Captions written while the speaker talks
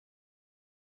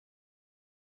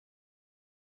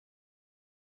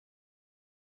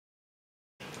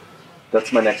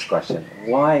That's my next question.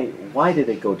 Why do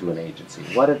they go to an agency?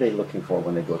 What are they looking for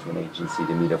when they go to an agency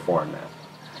to meet a foreign man?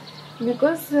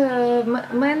 Because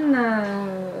men,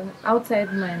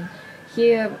 outside man, he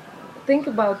think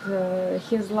about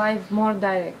his life more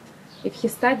direct. If he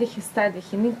study, he study.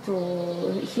 He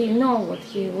know what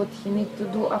he need to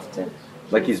do after.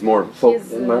 Like he's more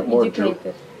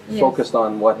educated. Focused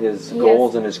on what his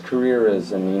goals and his career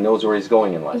is, and he knows where he's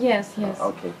going in life. Yes, yes.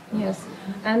 Okay. Yes,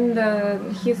 and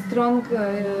he's strong.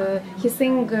 He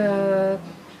think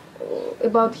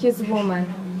about his woman.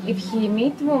 If he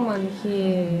meet woman,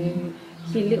 he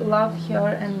love her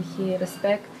and he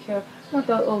respect her. Not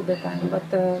all the time, but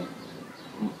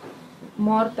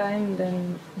more time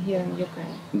than here in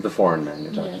Ukraine. The foreign men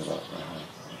you're talking about.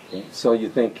 Okay. So you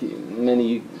think many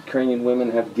Ukrainian women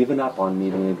have given up on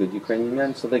meeting a good Ukrainian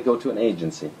man, so they go to an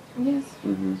agency. Yes.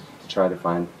 To try to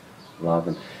find love.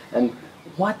 And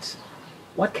what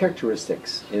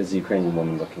characteristics is the Ukrainian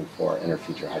woman looking for in her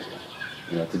future husband?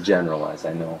 You know, to generalize,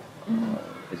 I know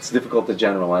it's difficult to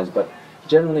generalize, but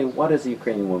generally, what is the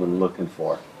Ukrainian woman looking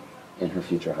for in her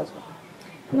future husband?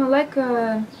 No, like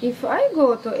if I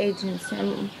go to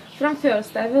agency, from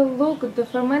first I will look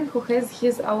for a man who has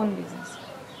his own business.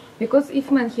 Because if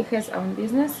man he has own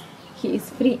business, he is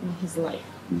free in his life.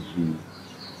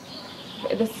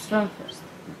 This is from first.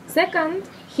 Second,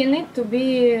 he need to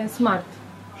be smart.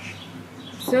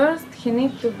 First, he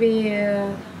need to be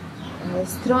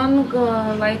strong,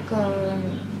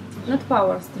 not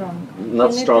power strong.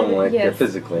 Not strong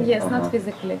physically. Yes, not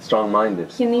physically. Strong-minded.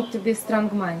 He need to be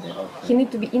strong-minded. Okay. He need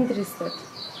to be interested.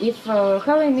 If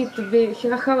how I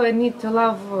need to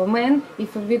love men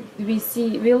if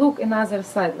we look another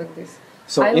side like this.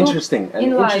 So an interesting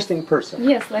person.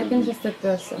 Yes, like interested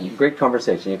person. Great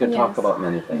conversation. You can talk about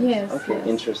many things. Yes. Okay, yes.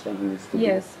 Interesting. He needs to be.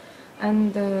 Yes,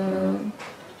 and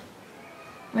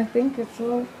I think it's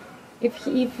all. If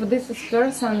this is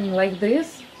person like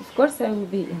this, of course I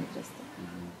will be interested.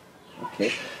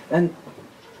 Okay, and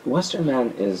Western man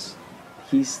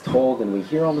he's told, and we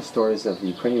hear all the stories of the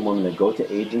Ukrainian women that go to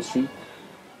agency,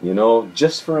 you know,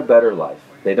 just for a better life.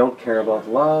 They don't care about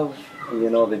love, you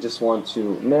know, they just want to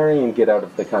marry and get out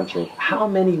of the country. How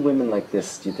many women like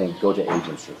this do you think go to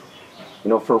agency? You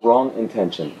know, for wrong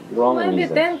intention, wrong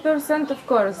reason? Maybe 10% of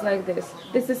course like this.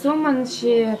 This is woman,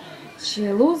 she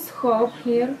lose hope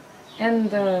here,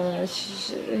 and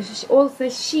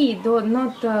she do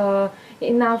not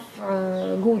enough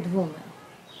good woman.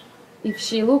 If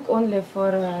she look only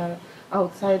for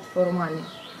outside for money.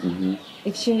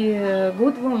 If she a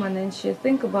good woman and she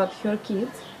think about her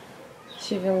kids,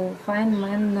 she will find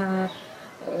men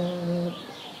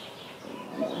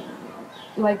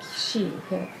like she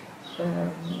have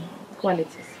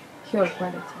qualities, her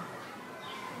quality.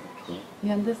 Okay.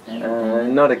 You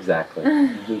understand? Not exactly.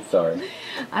 Sorry.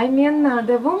 I mean,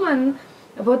 the woman,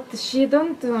 what she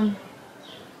don't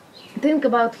think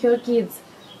about her kids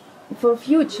for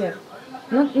future.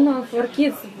 No, for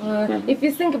kids. If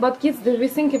we think about kids, we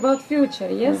think about future.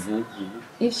 Yes.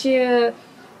 If she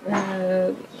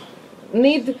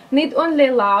need only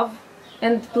love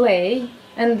and play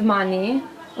and money,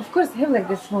 of course, have like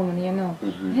this woman, you know.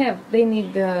 They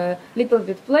need a little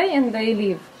bit play and they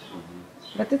live,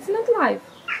 but it's not life.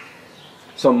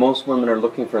 So most women are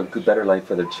looking for a better life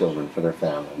for their children, for their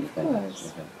family. Of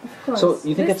course. Of course. So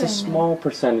you think it's a small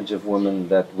percentage of women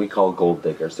that we call gold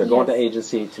diggers? They're going to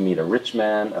agency to meet a rich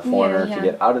man, a foreigner, to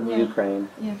get out of the Ukraine.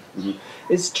 Yeah.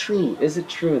 Is it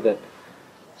true that,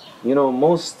 you know,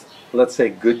 most, let's say,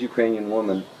 good Ukrainian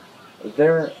women,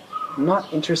 they're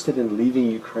not interested in leaving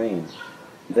Ukraine.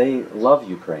 They love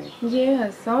Ukraine.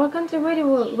 Yes, our country very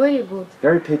good.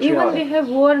 Very patriotic. Even we have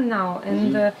war now,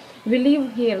 and we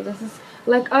live here. This is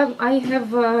like I have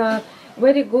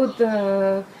very good,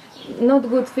 not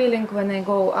good feeling when I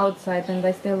go outside and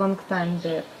I stay a long time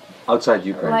there. Outside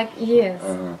Ukraine. Like yes,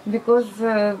 because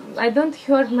I don't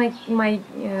heard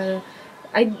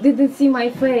I didn't see my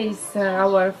face,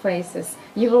 our faces,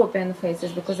 European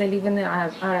faces, because I live in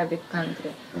an Arabic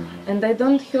country. And I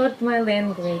don't hear my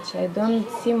language, I don't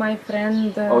see my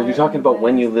friend. Oh, you're talking about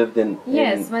when you lived in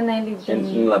Yes, when I lived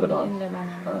in Lebanon. In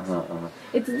Lebanon.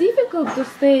 It's difficult to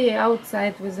stay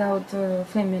outside without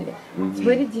family. It's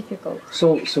very difficult.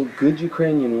 So good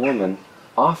Ukrainian woman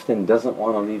often doesn't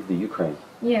want to leave the Ukraine.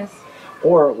 Yes.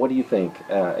 Or what do you think?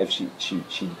 If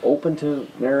she's open to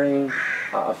marrying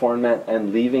a foreign man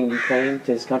and leaving Ukraine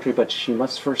to his country, but she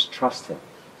must first trust him.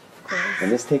 Of course.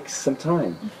 And this takes some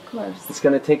time. Of course. It's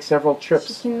going to take several trips.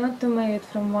 She cannot do it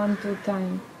from 1 to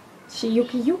time.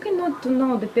 You cannot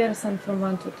know the person from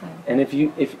 1 to time. And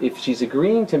if she's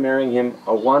agreeing to marrying him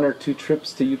 1 or 2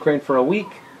 trips to Ukraine for a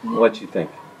week, what do you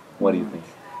think? What do you think?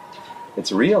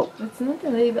 It's real. It's not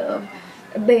illegal.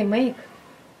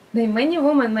 Many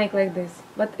women make like this,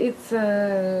 but it's.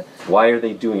 Why are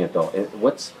they doing it though?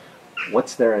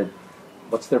 What's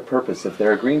their purpose if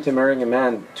they're agreeing to marrying a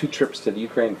man 2 trips to the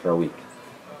Ukraine for a week?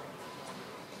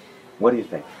 What do you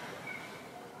think?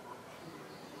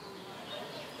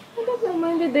 I don't know.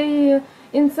 Maybe they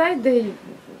inside they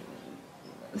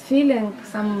feeling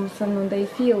some they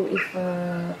feel if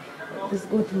this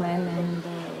good man and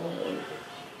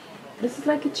this is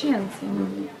like a chance, you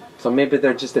know. So maybe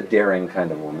they're just a daring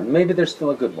kind of woman. Maybe they're still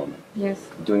a good woman. Yes.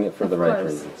 Doing it for the right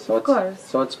reasons. So of course.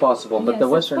 So it's possible. But yes, the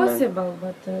Western it's possible,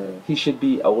 man, but he should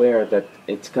be aware that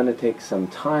it's going to take some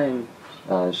time.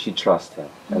 She trusts him,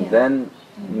 and Yeah. then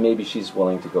maybe she's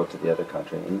willing to go to the other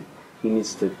country, and he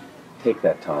needs to take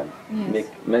that time, Yes. make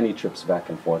many trips back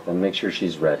and forth, and make sure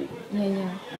she's ready. yeah.